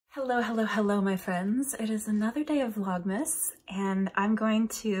Hello, hello, hello, my friends. It is another day of Vlogmas, and I'm going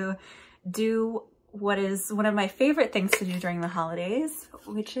to do what is one of my favorite things to do during the holidays,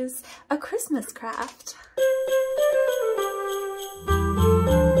 which is a Christmas craft.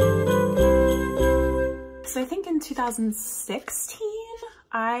 So I think in 2016,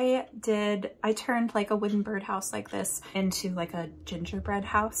 I turned like a wooden birdhouse like this into like a gingerbread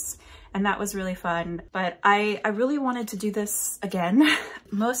house, and that was really fun. But I really wanted to do this again,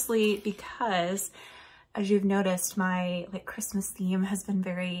 mostly because, as you've noticed, my like Christmas theme has been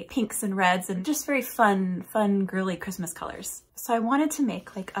very pinks and reds and just very fun, girly Christmas colors. So I wanted to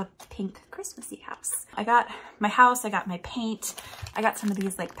make like a pink Christmassy house. I got my house, I got my paint, I got some of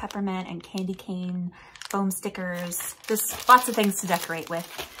these like peppermint and candy cane foam stickers, just lots of things to decorate with.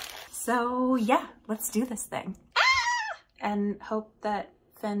 So yeah, let's do this thing. And hope that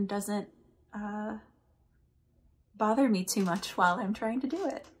Finn doesn't bother me too much while I'm trying to do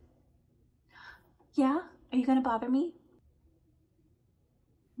it. Yeah? Are you gonna bother me?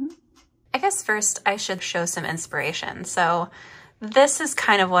 I guess first I should show some inspiration. So this is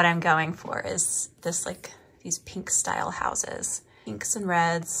kind of what I'm going for, is this like these pink style houses. Pinks and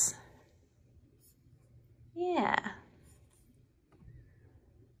reds. Yeah.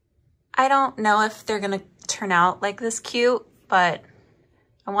 I don't know if they're gonna turn out like this cute, but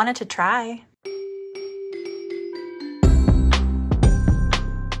I wanted to try.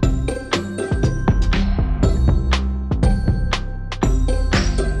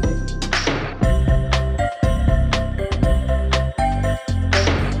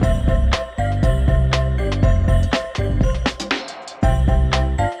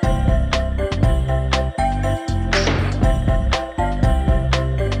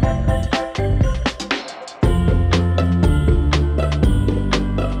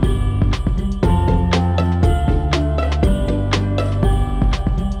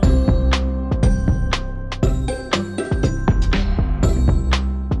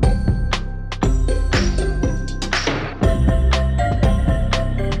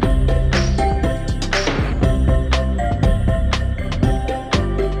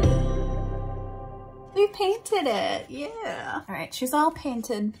 Painted it, yeah. All right, she's all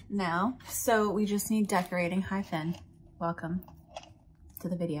painted now, so we just need decorating. Hi, Finn. Welcome to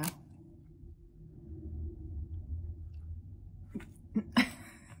the video.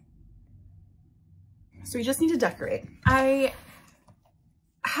 So we just need to decorate. I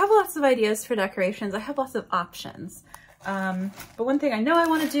have lots of ideas for decorations. I have lots of options. But one thing I know I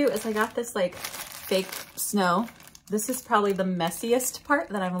want to do is I got this like fake snow. This is probably the messiest part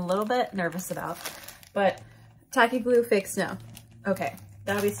that I'm a little bit nervous about. But tacky glue, fake snow. Okay,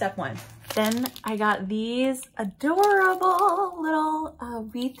 that'll be step one. Then I got these adorable little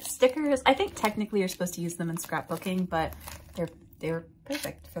wreath stickers. I think technically you're supposed to use them in scrapbooking, but they're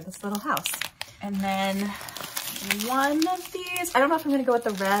perfect for this little house. And then one of these, I don't know if I'm gonna go with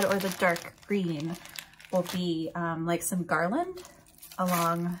the red or the dark green, will be like some garland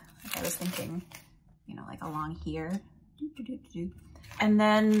along, like I was thinking, you know, like along here. And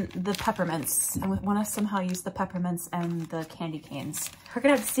then the peppermints. I want to somehow use the peppermints and the candy canes. We're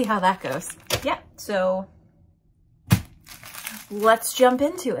gonna have to see how that goes. Yeah, so let's jump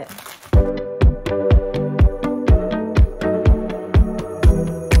into it.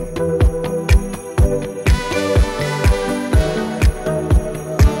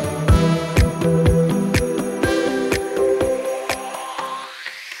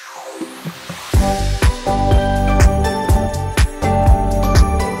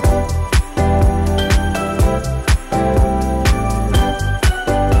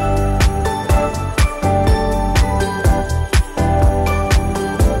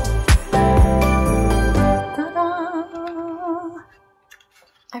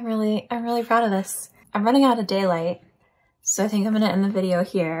 I'm really proud of this. I'm running out of daylight, so I think I'm gonna end the video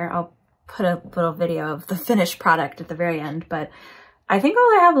here. I'll put a little video of the finished product at the very end, but I think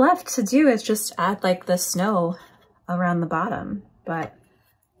all I have left to do is just add like the snow around the bottom. But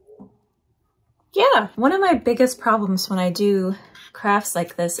yeah, one of my biggest problems when I do crafts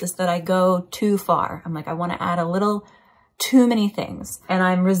like this is that I go too far. I'm like, I want to add a little too many things, and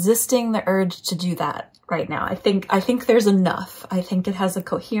I'm resisting the urge to do that right now. I think there's enough. I think it has a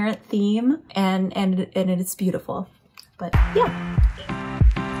coherent theme and it's beautiful. But yeah.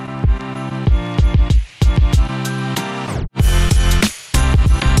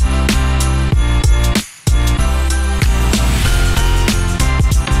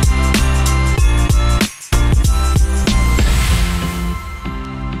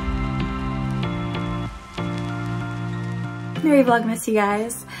 Merry Vlogmas, you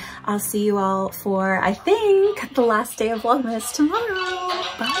guys. I'll see you all for, I think, the last day of Vlogmas tomorrow.